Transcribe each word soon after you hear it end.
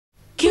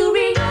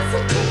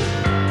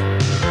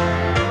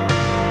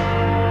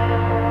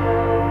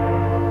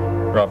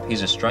Rob,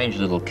 here's a strange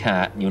little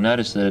cart. You'll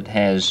notice that it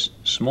has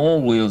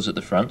small wheels at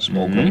the front,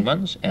 small green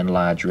ones, and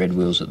large red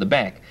wheels at the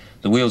back.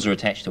 The wheels are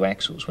attached to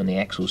axles. When the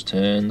axles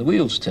turn, the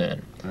wheels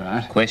turn.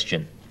 Right.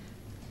 Question: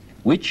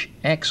 which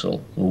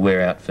axle will wear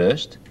out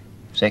first?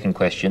 Second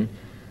question: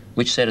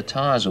 which set of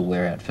tyres will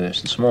wear out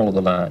first, the small or the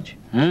large?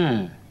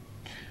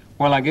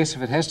 Well, I guess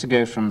if it has to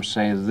go from,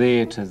 say,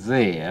 there to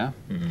there,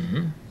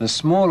 the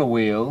smaller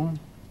wheel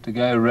to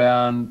go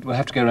round will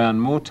have to go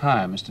round more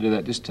times to do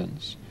that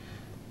distance.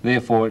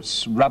 Therefore,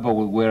 its rubber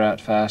will wear out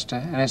faster,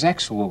 and its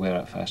axle will wear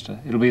out faster.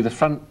 It'll be the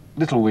front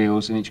little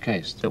wheels in each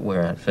case That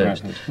wear out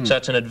first. So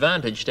it's an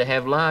advantage to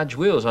have large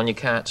wheels on your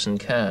carts and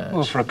cars.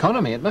 Well, for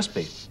economy, it must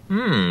be.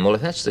 Well,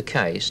 if that's the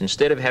case,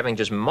 instead of having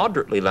just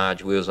moderately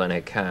large wheels on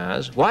our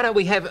cars, why don't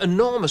we have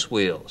enormous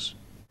wheels?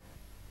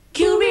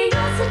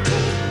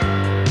 Curiosity.